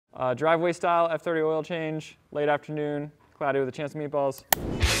Driveway style F30 oil change, late afternoon, cloudy with a chance of meatballs.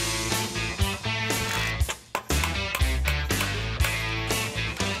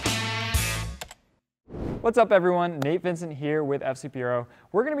 What's up everyone, Nate Vincent here with FCPRO.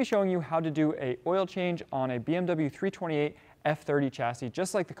 We're going to be showing you how to do a oil change on a BMW 328 F30 chassis,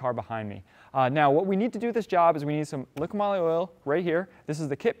 just like the car behind me. Now what we need to do this job is we need some LIQUI MOLY oil right here. This is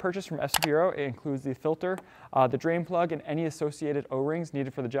the kit purchased from FCPRO. It includes the filter, the drain plug, and any associated O-rings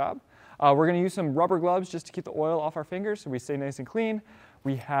needed for the job. We're going to use some rubber gloves just to keep the oil off our fingers so we stay nice and clean.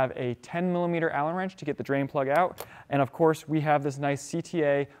 We have a 10mm Allen wrench to get the drain plug out. And of course, we have this nice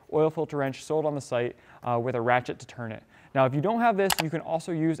CTA oil filter wrench sold on the site with a ratchet to turn it. Now, if you don't have this, you can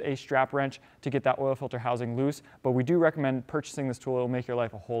also use a strap wrench to get that oil filter housing loose, but we do recommend purchasing this tool. It'll make your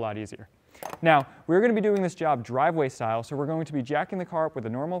life a whole lot easier. Now, we're going to be doing this job driveway style, so we're going to be jacking the car up with a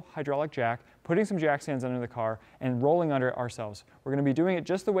normal hydraulic jack, putting some jack stands under the car, and rolling under it ourselves. We're going to be doing it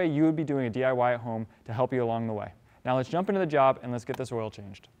just the way you would be doing a DIY at home to help you along the way. Now let's jump into the job and let's get this oil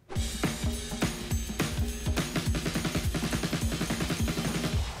changed.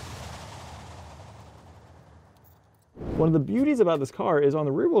 One of the beauties about this car is on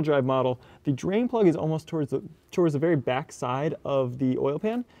the rear wheel drive model, the drain plug is almost towards the very back side of the oil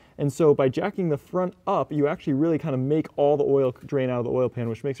pan. And so by jacking the front up, you actually really kind of make all the oil drain out of the oil pan,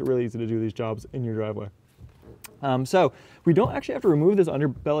 which makes it really easy to do these jobs in your driveway. So we don't actually have to remove this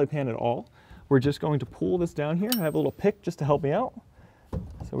underbelly pan at all. We're just going to pull this down here. I have a little pick just to help me out.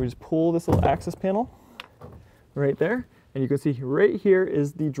 So we just pull this little access panel right there. And you can see right here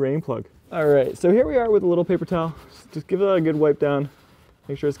is the drain plug. All right, so here we are with a little paper towel. Just give it a good wipe down.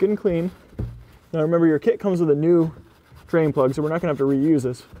 Make sure it's good and clean. Now remember, your kit comes with a new drain plug, so we're not gonna have to reuse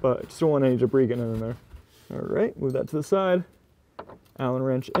this, but I just don't want any debris getting in there. All right, move that to the side. Allen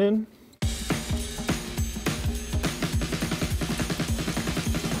wrench in.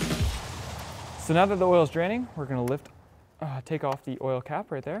 So now that the oil is draining, we're going to take off the oil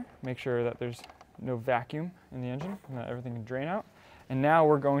cap right there. Make sure that there's no vacuum in the engine and that everything can drain out. And now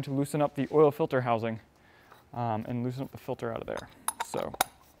we're going to loosen up the oil filter housing and loosen up the filter out of there. So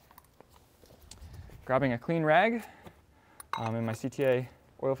grabbing a clean rag and my CTA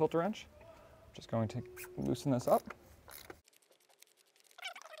oil filter wrench, just going to loosen this up.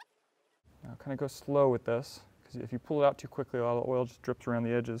 Now kind of go slow with this, because if you pull it out too quickly, a lot of the oil just drips around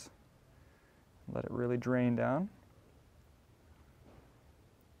the edges. Let it really drain down.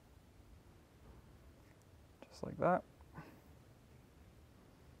 Just like that.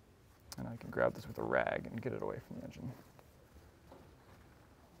 And I can grab this with a rag and get it away from the engine.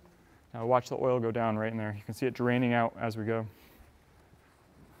 Now watch the oil go down right in there. You can see it draining out as we go.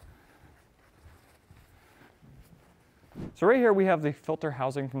 So right here we have the filter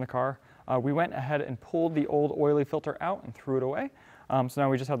housing from the car. We went ahead and pulled the old oily filter out and threw it away. So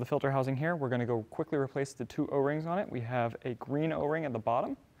now we just have the filter housing here. We're going to go quickly replace the two O-rings on it. We have a green O-ring at the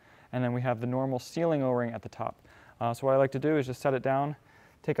bottom, and then we have the normal sealing O-ring at the top. So what I like to do is just set it down,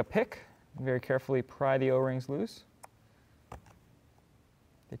 take a pick, and very carefully pry the O-rings loose.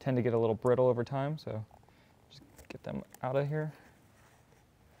 They tend to get a little brittle over time, so just get them out of here.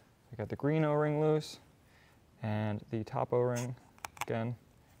 We got the green O-ring loose, and the top O-ring, again,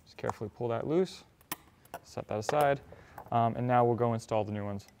 just carefully pull that loose, set that aside. And now we'll go install the new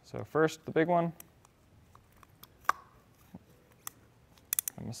ones. So first, the big one.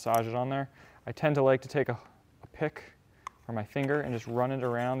 I massage it on there. I tend to like to take a pick or my finger and just run it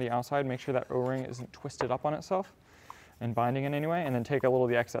around the outside, make sure that O-ring isn't twisted up on itself and binding in any way, and then take a little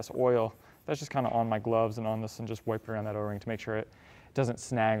of the excess oil that's just kind of on my gloves and on this and just wipe around that O-ring to make sure it doesn't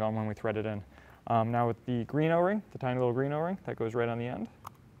snag on when we thread it in. Now with the green O-ring, the tiny little green O-ring, that goes right on the end.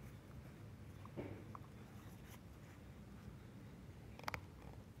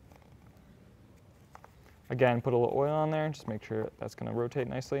 Again, put a little oil on there, just make sure that's going to rotate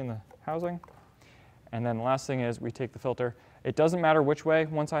nicely in the housing. And then the last thing is we take the filter. It doesn't matter which way.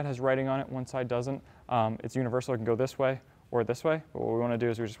 One side has writing on it, one side doesn't. It's universal. It can go this way or this way. But what we want to do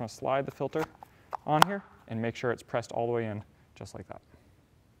is we just want to slide the filter on here and make sure it's pressed all the way in, just like that.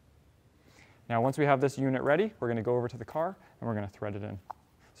 Now once we have this unit ready, we're going to go over to the car and we're going to thread it in.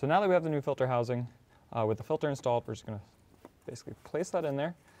 So now that we have the new filter housing with the filter installed, we're just going to basically place that in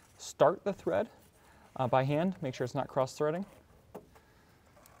there, start the thread by hand, make sure it's not cross-threading.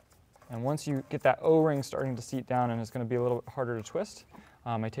 And once you get that O-ring starting to seat down and it's going to be a little bit harder to twist,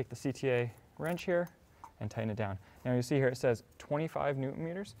 I take the CTA wrench here and tighten it down. Now you see here it says 25 Newton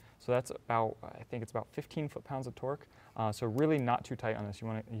meters, so that's about, I think it's about 15 foot-pounds of torque. So really not too tight on this. You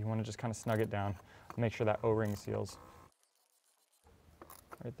want to just kind of snug it down, make sure that O-ring seals.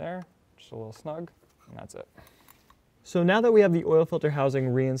 Right there, just a little snug, and that's it. So now that we have the oil filter housing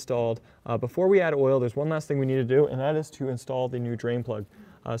reinstalled, before we add oil, there's one last thing we need to do, and that is to install the new drain plug.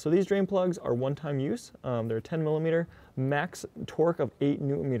 So these drain plugs are one-time use. They're 10 millimeter, max torque of 8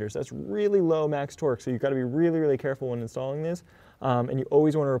 Newton meters. That's really low max torque, so you've got to be really, really careful when installing these. And you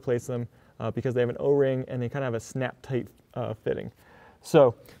always want to replace them because they have an O-ring and they kind of have a snap-tight fitting.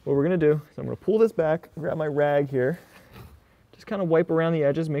 So what we're going to do is I'm going to pull this back, grab my rag here, just kind of wipe around the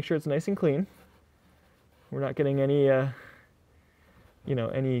edges, make sure it's nice and clean. We're not getting any,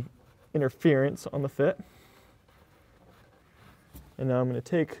 any interference on the fit. And now I'm going to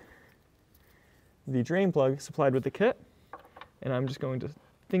take the drain plug supplied with the kit, and I'm just going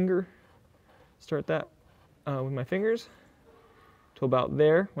to start that with my fingers to about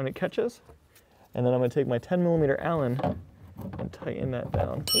there when it catches. And then I'm going to take my 10 millimeter Allen and tighten that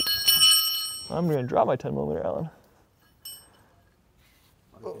down. Oops. I'm going to drop my 10 millimeter Allen.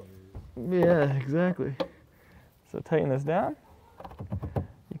 Oh. Yeah, exactly. So tighten this down.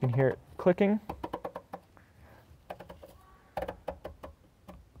 You can hear it clicking.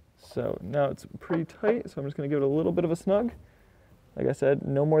 So now it's pretty tight, so I'm just going to give it a little bit of a snug. Like I said,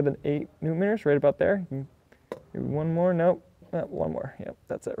 no more than 8 Newton meters, right about there. Maybe one more, nope, one more. Yep,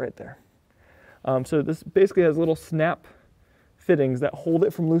 that's it right there. So this basically has little snap fittings that hold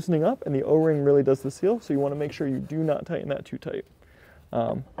it from loosening up, and the O-ring really does the seal, so you want to make sure you do not tighten that too tight.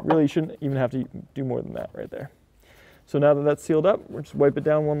 Really, you shouldn't even have to do more than that right there. So now that that's sealed up, we'll just wipe it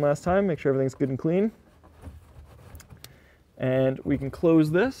down one last time, make sure everything's good and clean. And we can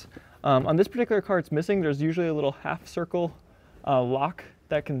close this. On this particular car, it's missing. There's usually a little half circle lock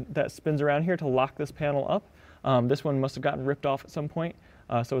that spins around here to lock this panel up. This one must have gotten ripped off at some point,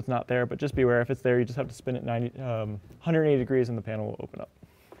 so it's not there, but just be aware if it's there, you just have to spin it 180 degrees and the panel will open up.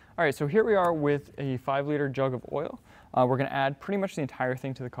 All right, so here we are with a 5-liter jug of oil. We're going to add pretty much the entire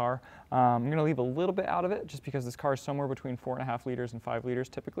thing to the car. I'm going to leave a little bit out of it just because this car is somewhere between 4.5 liters and 5 liters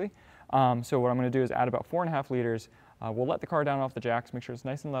typically. So what I'm going to do is add about 4.5 liters. We'll let the car down off the jacks, make sure it's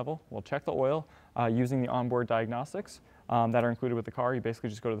nice and level. We'll check the oil using the onboard diagnostics that are included with the car. You basically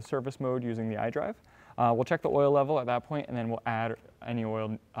just go to the service mode using the iDrive. We'll check the oil level at that point, and then we'll add any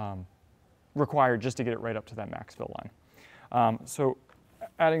oil required just to get it right up to that max fill line. So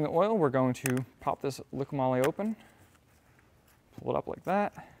adding the oil, we're going to pop this LIQUI MOLY open, pull it up like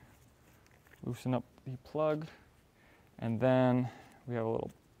that, loosen up the plug, and then we have a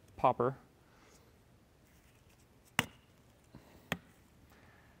little popper.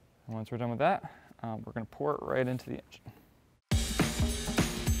 And once we're done with that, we're going to pour it right into the engine.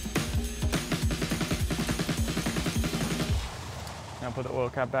 Now put the oil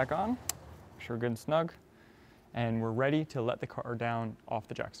cap back on, make sure we're good and snug, and we're ready to let the car down off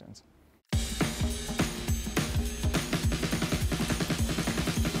the jack stands.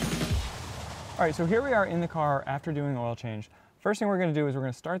 All right, so here we are in the car after doing oil change. First thing we're going to do is we're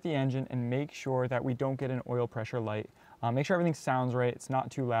going to start the engine and make sure that we don't get an oil pressure light. Make sure everything sounds right, it's not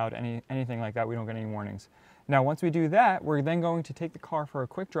too loud, anything like that, we don't get any warnings. Now once we do that, we're then going to take the car for a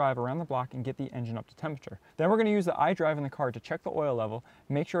quick drive around the block and get the engine up to temperature. Then we're going to use the iDrive in the car to check the oil level,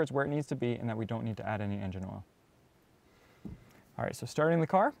 make sure it's where it needs to be, and that we don't need to add any engine oil. All right, so starting the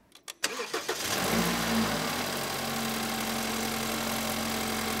car.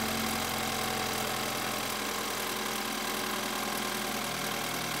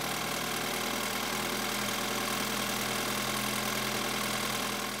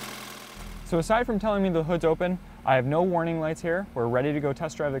 So aside from telling me the hood's open, I have no warning lights here. We're ready to go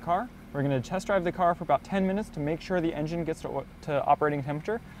test drive the car. We're going to test drive the car for about 10 minutes to make sure the engine gets to operating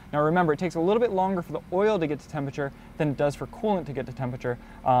temperature. Now remember, it takes a little bit longer for the oil to get to temperature than it does for coolant to get to temperature.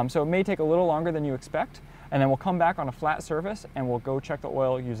 So it may take a little longer than you expect. And then we'll come back on a flat surface and we'll go check the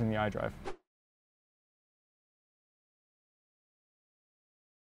oil using the iDrive.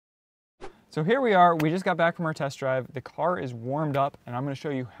 So here we are, we just got back from our test drive. The car is warmed up and I'm going to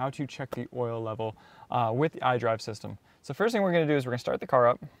show you how to check the oil level with the iDrive system. So first thing we're going to do is we're going to start the car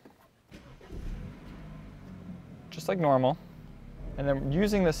up, just like normal. And then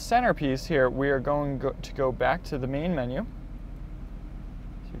using the centerpiece here, we are going to go back to the main menu.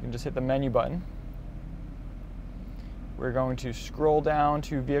 So you can just hit the menu button. We're going to scroll down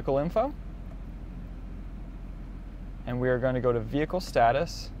to vehicle info. And we are going to go to vehicle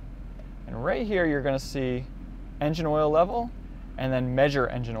status. And right here, you're going to see engine oil level and then measure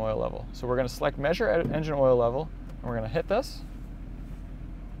engine oil level. So we're going to select measure engine oil level and we're going to hit this.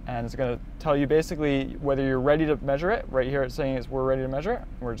 And it's going to tell you basically whether you're ready to measure it. Right here it's saying we're ready to measure it.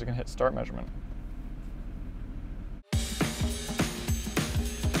 We're just going to hit start measurement.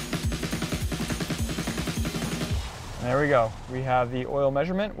 And there we go. We have the oil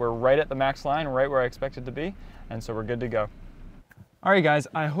measurement. We're right at the max line, right where I expect it to be. and so we're good to go. All right guys,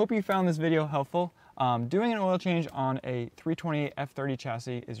 I hope you found this video helpful. Doing an oil change on a 328 F30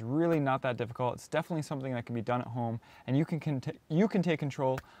 chassis is really not that difficult. It's definitely something that can be done at home, and you can take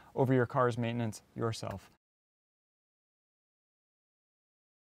control over your car's maintenance yourself.